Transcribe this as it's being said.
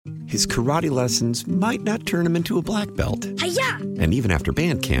his karate lessons might not turn him into a black belt. Hi-ya! And even after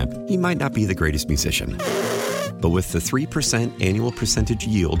band camp, he might not be the greatest musician. But with the 3% annual percentage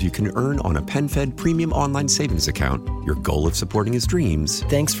yield you can earn on a PenFed premium online savings account, your goal of supporting his dreams...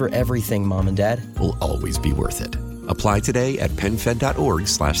 Thanks for everything, Mom and Dad. ...will always be worth it. Apply today at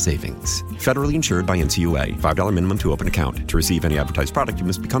PenFed.org/savings. Federally insured by NCUA. $5 minimum to open account. To receive any advertised product, you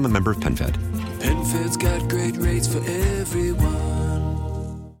must become a member of PenFed. PenFed's got great rates for everyone.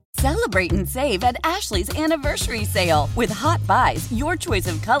 Celebrate and save at Ashley's Anniversary Sale. With Hot Buys, your choice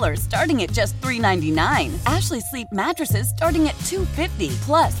of colors starting at just $3.99. Ashley Sleep mattresses starting at $2.50.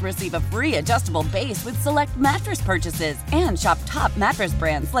 Plus, receive a free adjustable base with select mattress purchases. And shop top mattress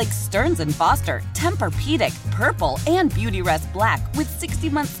brands like Stearns & Foster, Tempur-Pedic, Purple, and Beautyrest Black with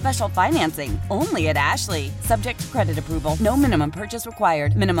 60-month special financing. Only at Ashley. Subject to credit approval. No minimum purchase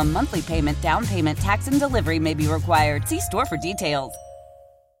required. Minimum monthly payment, down payment, tax, and delivery may be required. See store for details.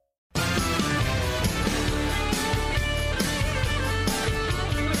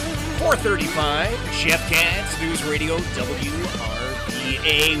 4:35, Jeff Katz, News Radio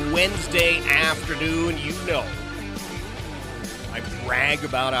WRVA, Wednesday afternoon. You know, I brag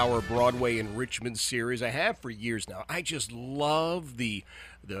about our Broadway in Richmond series. I have for years now. I just love the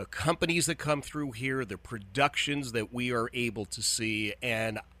companies that come through here, the productions that we are able to see,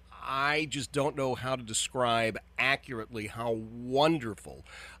 and I just don't know how to describe accurately how wonderful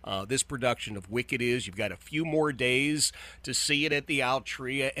this production of Wicked is. You've got a few more days to see it at the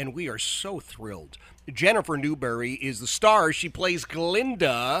Altria, and we are so thrilled. Jennifer Newberry is the star. She plays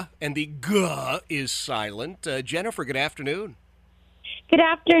Glinda, and the G is silent. Jennifer, good afternoon. Good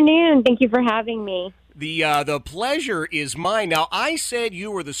afternoon. Thank you for having me. The pleasure is mine. Now, I said you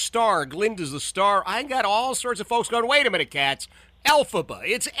were the star. Glinda's the star. I got all sorts of folks going, wait a minute, Katz. Elphaba.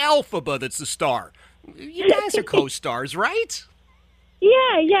 It's Elphaba that's the star. You guys are co-stars, right?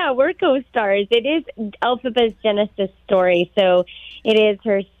 Yeah, we're co-stars. It is Elphaba's Genesis story, so it is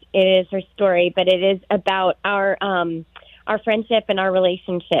her story, but it is about our friendship and our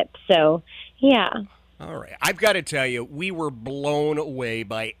relationship. So, yeah. All right. I've got to tell you, we were blown away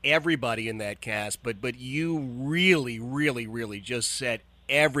by everybody in that cast, but you really, really, really just set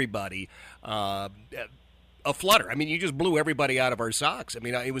everybody a flutter. I mean, you just blew everybody out of our socks. I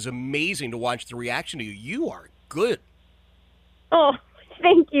mean, it was amazing to watch the reaction to you. You are good. Oh,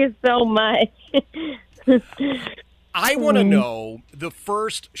 thank you so much. I want to know the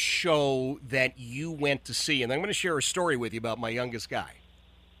first show that you went to see, and I'm going to share a story with you about my youngest guy.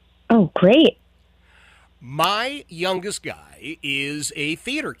 Oh, great. My youngest guy is a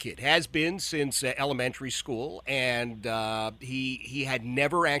theater kid, has been since elementary school, and he had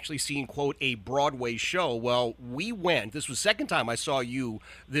never actually seen, quote, a Broadway show. Well, we went. This was the second time I saw you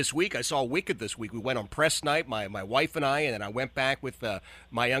this week. I saw Wicked this week. We went on press night, my wife and I, and then I went back with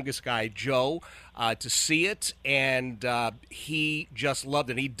my youngest guy, Joe, to see it, and he just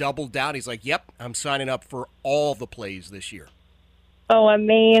loved it. He doubled down. He's like, yep, I'm signing up for all the plays this year. Oh,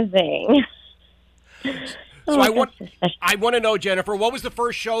 amazing. So I want to know, Jennifer, what was the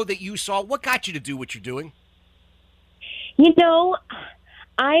first show that you saw? What got you to do what you're doing? You know,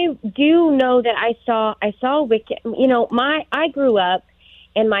 I do know that I saw Wicked. You know, I grew up,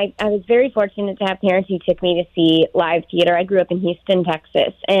 and I was very fortunate to have parents who took me to see live theater. I grew up in Houston,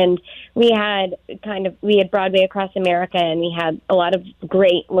 Texas, and we had Broadway across America, and we had a lot of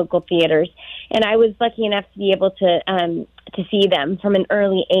great local theaters. And I was lucky enough to be able to see them from an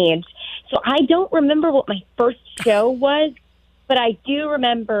early age. So I don't remember what my first show was, but I do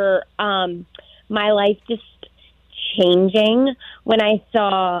remember my life just changing when I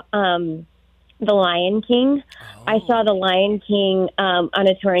saw The Lion King. Oh. I saw The Lion King on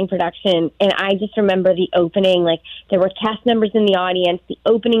a touring production, and I just remember the opening. Like, there were cast members in the audience. The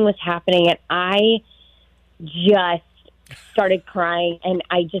opening was happening, and I just started crying, and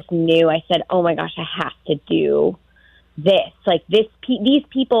I just knew. I said, oh, my gosh, I have to do this. Like, these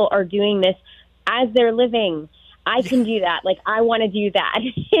people are doing this as they're living. I can do that. Like, I want to do that.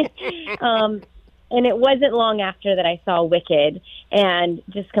 And it wasn't long after that I saw Wicked and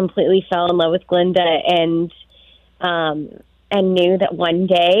just completely fell in love with Glinda and knew that one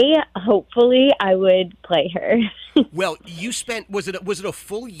day, hopefully, I would play her. Well, you spent, was it a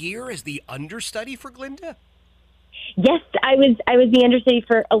full year as the understudy for Glinda? Yes, I was the understudy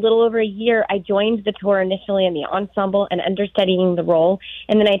for a little over a year. I joined the tour initially in the ensemble and understudying the role,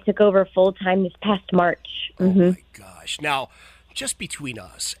 and then I took over full-time this past March. Mm-hmm. Oh, my gosh. Now, just between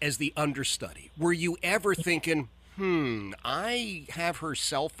us, as the understudy, were you ever thinking, I have her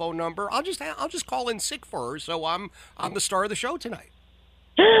cell phone number. I'll just call in sick for her, so I'm the star of the show tonight.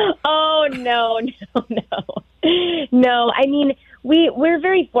 Oh, no. No, I mean, we're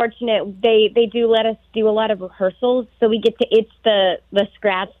very fortunate. They do let us do a lot of rehearsals, so we get to itch the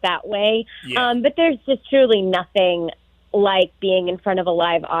scratch that way. Yeah. But there's just truly nothing like being in front of a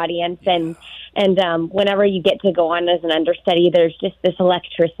live audience, and whenever you get to go on as an understudy, there's just this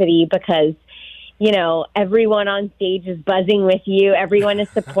electricity because, you know, everyone on stage is buzzing with you. Everyone is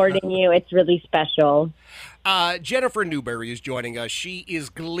supporting you. It's really special. Jennifer Newberry is joining us. She is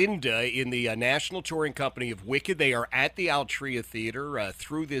Glinda in the national touring company of Wicked. They are at the Altria Theater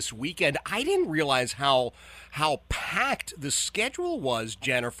through this weekend. I didn't realize how packed the schedule was,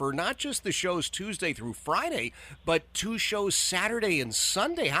 Jennifer. Not just the shows Tuesday through Friday, but 2 shows Saturday and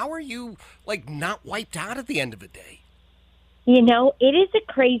Sunday. How are you, not wiped out at the end of the day? You know, it is a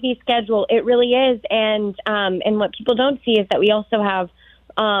crazy schedule. It really is. And what people don't see is that we also have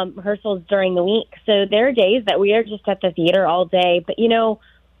rehearsals during the week. So there are days that we are just at the theater all day. But, you know,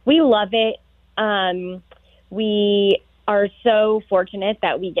 we love it. We are so fortunate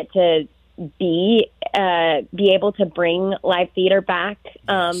that we get to be able to bring live theater back,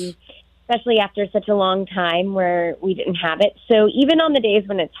 especially after such a long time where we didn't have it. So even on the days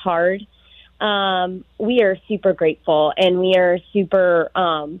when it's hard, we are super grateful, and we are super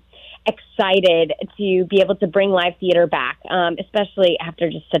excited to be able to bring live theater back, especially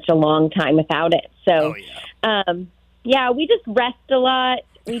after just such a long time without it. So, we just rest a lot.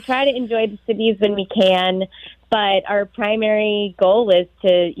 We try to enjoy the cities when we can, but our primary goal is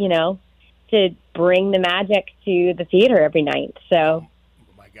to bring the magic to the theater every night. So.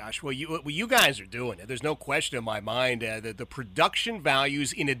 Gosh, well, you guys are doing it. There's no question in my mind that the production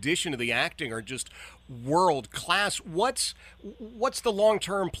values, in addition to the acting, are just world class. What's the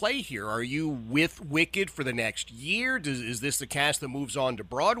long-term play here? Are you with Wicked for the next year? Is this the cast that moves on to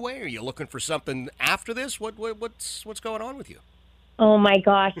Broadway? Are you looking for something after this? What's going on with you? Oh my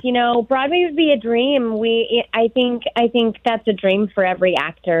gosh, you know, Broadway would be a dream. I think that's a dream for every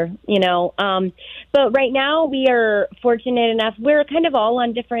actor, you know. But right now we are fortunate enough. We're kind of all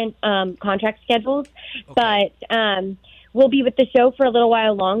on different contract schedules, but we'll be with the show for a little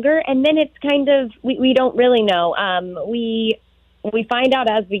while longer, and then it's kind of we don't really know. We find out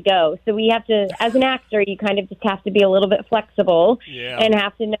as we go. So we have to, as an actor, you kind of just have to be a little bit flexible and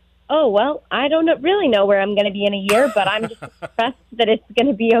have to know, oh, well, I don't really know where I'm going to be in a year, but I'm just impressed that it's going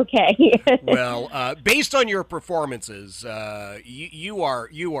to be okay. Well, based on your performances, you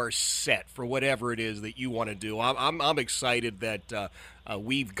are set for whatever it is that you want to do. I'm excited that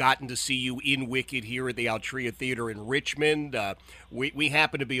we've gotten to see you in Wicked here at the Altria Theater in Richmond. We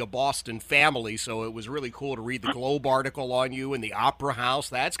happen to be a Boston family, so it was really cool to read the Globe article on you in the Opera House.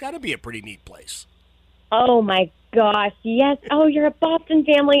 That's got to be a pretty neat place. Oh, my gosh, yes. Oh, you're a Boston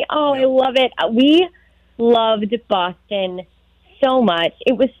family. Oh, I love it. We loved Boston so much.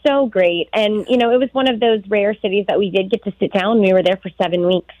 It was so great. And, you know, it was one of those rare cities that we did get to sit down. We were there for 7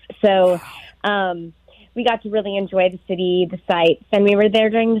 weeks. So we got to really enjoy the city, the sights. And we were there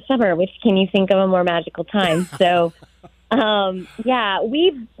during the summer, which can you think of a more magical time? So,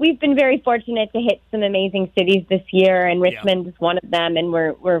 we've been very fortunate to hit some amazing cities this year, and Richmond is one of them, and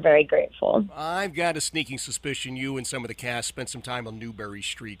we're very grateful. I've got a sneaking suspicion you and some of the cast spent some time on Newberry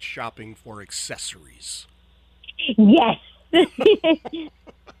Street shopping for accessories. Yes.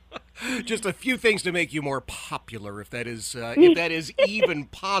 Just a few things to make you more popular, if that is even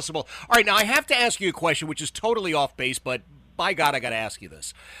possible. All right, now I have to ask you a question, which is totally off base, but by God, I got to ask you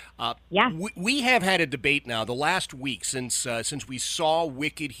this. We have had a debate now the last week since we saw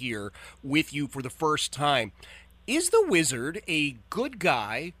Wicked here with you for the first time. Is the Wizard a good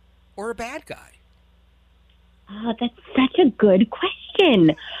guy or a bad guy? Oh, that's such a good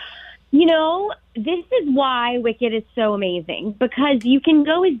question. You know, this is why Wicked is so amazing, because you can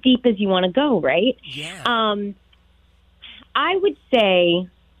go as deep as you want to go, right? Yeah. I would say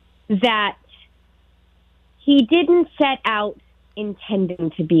that he didn't set out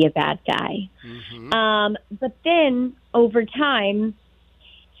intending to be a bad guy. Mm-hmm. But then over time,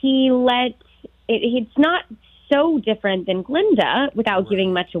 it's not so different than Glinda without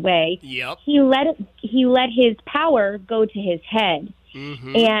giving much away. Yep. He let his power go to his head.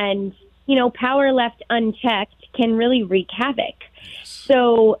 Mm-hmm. And, you know, power left unchecked can really wreak havoc. Yes.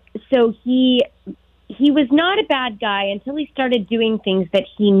 So he was not a bad guy until he started doing things that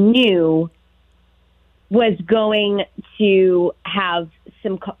he knew was going to have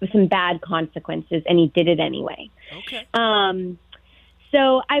some bad consequences, and he did it anyway. Okay.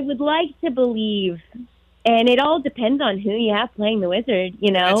 So I would like to believe, and it all depends on who you have playing the Wizard,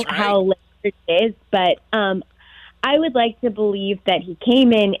 you know, That's right. how it is. But I would like to believe that he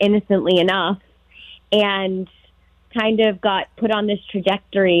came in innocently enough and kind of got put on this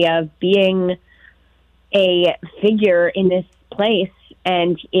trajectory of being a figure in this place,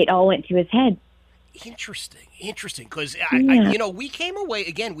 and it all went to his head. Interesting, because we came away,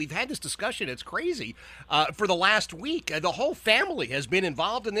 again, we've had this discussion, it's crazy, for the last week. The whole family has been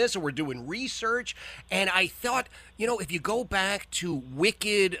involved in this, and we're doing research, and I thought, if you go back to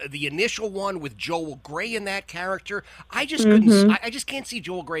Wicked, the initial one with Joel Grey in that character, I just couldn't, I just can't see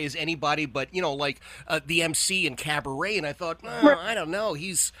Joel Grey as anybody but, like the MC in Cabaret, and I thought, I don't know,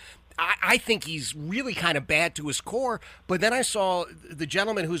 I think he's really kind of bad to his core, but then I saw the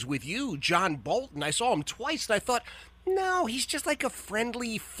gentleman who's with you, John Bolton. I saw him twice, and I thought, no, he's just like a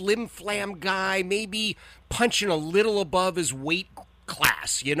friendly, flim-flam guy, maybe punching a little above his weight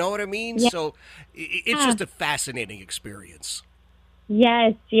class, you know what I mean? Yeah. So it's just a fascinating experience.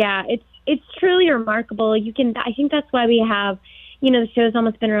 Yes, yeah, it's truly remarkable. I think that's why we have, the show's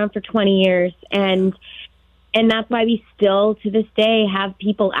almost been around for 20 years, and that's why we still, to this day, have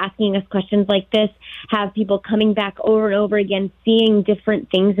people asking us questions like this, have people coming back over and over again, seeing different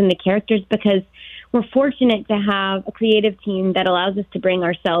things in the characters, because we're fortunate to have a creative team that allows us to bring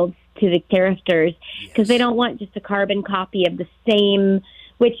ourselves to the characters, because they don't want just a carbon copy of the same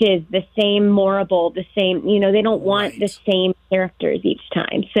witches, the same Morrible, the same, they don't want the same characters each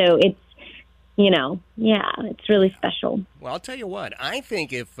time. So it's, it's really special. Well, I'll tell you what. I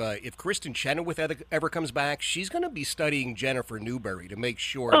think if Kristen Chenoweth ever comes back, she's going to be studying Jennifer Newberry to make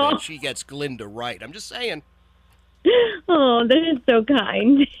sure that she gets Glinda right. I'm just saying. Oh, that is so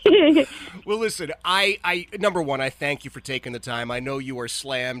kind. Well, listen, I number one, I thank you for taking the time. I know you are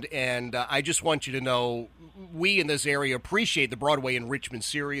slammed, and I just want you to know we in this area appreciate the Broadway in Richmond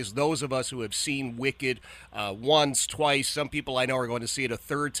series. Those of us who have seen Wicked once, twice, some people I know are going to see it a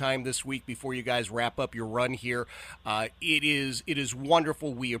third time this week before you guys wrap up your run here. It is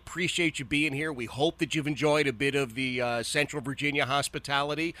wonderful. We appreciate you being here. We hope that you've enjoyed a bit of the Central Virginia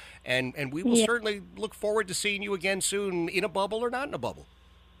hospitality, and we will certainly look forward to seeing you again soon, in a bubble or not in a bubble.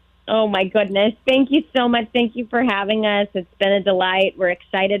 Oh, my goodness. Thank you so much. Thank you for having us. It's been a delight. We're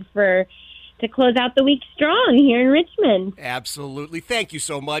excited to close out the week strong here in Richmond. Absolutely. Thank you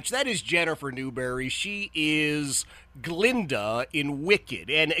so much. That is Jennifer Newberry. She is Glinda in Wicked.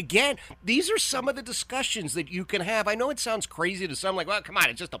 And again, these are some of the discussions that you can have. I know it sounds crazy to some, like, well, come on,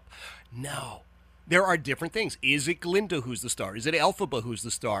 it's just No. There are different things. Is it Glinda who's the star? Is it Elphaba who's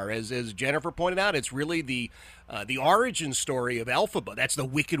the star? As Jennifer pointed out, it's really the origin story of Elphaba. That's the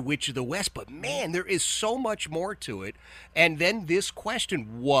Wicked Witch of the West. But, man, there is so much more to it. And then this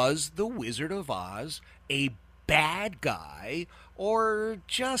question, was the Wizard of Oz a bad guy or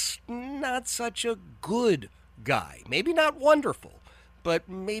just not such a good guy? Maybe not wonderful, but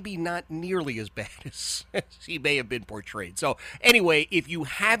maybe not nearly as bad as he may have been portrayed. So, anyway, if you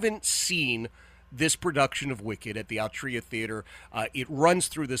haven't seen this production of Wicked at the Altria Theater, it runs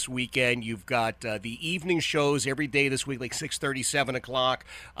through this weekend. You've got the evening shows every day this week, like 6:30, 7 o'clock.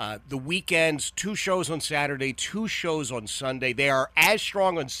 The weekends, 2 shows on Saturday, 2 shows on Sunday. They are as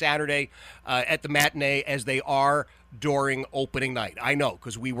strong on Saturday at the matinee as they are during opening night. I know,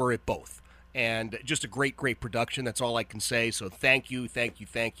 because we were at both. And just a great, great production. That's all I can say. So thank you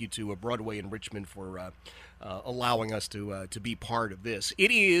to Broadway in Richmond for allowing us to be part of this.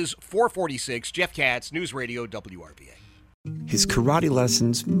 It is 4:46. Jeff Katz, News Radio WRVA. His karate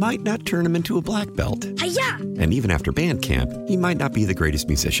lessons might not turn him into a black belt. Hi-ya! And even after band camp, he might not be the greatest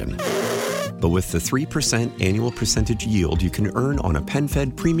musician. But with the 3% annual percentage yield you can earn on a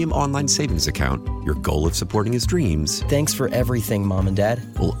PenFed premium online savings account, your goal of supporting his dreams, Thanks for everything, Mom and Dad,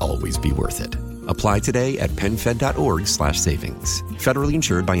 will always be worth it. Apply today at PenFed.org/savings. Federally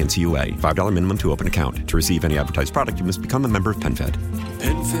insured by NCUA. $5 minimum to open account. To receive any advertised product, you must become a member of PenFed.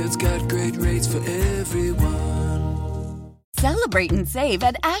 PenFed's got great rates for everyone. Celebrate and save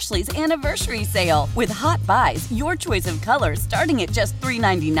at Ashley's Anniversary Sale. With Hot Buys, your choice of colors starting at just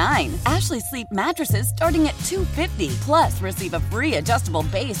 $3.99. Ashley Sleep mattresses starting at $2.50. Plus, receive a free adjustable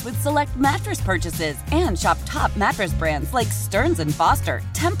base with select mattress purchases. And shop top mattress brands like Stearns & Foster,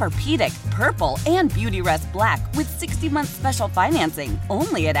 Tempur-Pedic, Purple, and Beautyrest Black with 60-month special financing.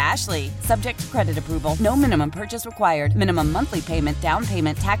 Only at Ashley. Subject to credit approval. No minimum purchase required. Minimum monthly payment, down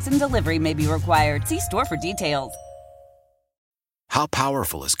payment, tax, and delivery may be required. See store for details. How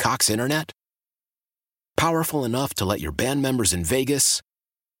powerful is Cox Internet? Powerful enough to let your band members in Vegas,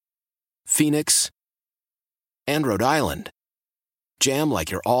 Phoenix, and Rhode Island jam like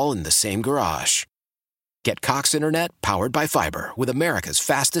you're all in the same garage. Get Cox Internet powered by fiber with America's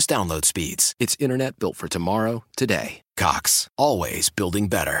fastest download speeds. It's internet built for tomorrow, today. Cox, always building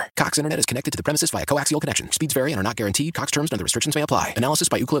better. Cox Internet is connected to the premises via coaxial connection. Speeds vary and are not guaranteed. Cox terms and other restrictions may apply. Analysis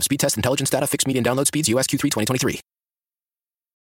by Ookla of Speed Test Intelligence Data. Fixed median download speeds. US Q3 2023.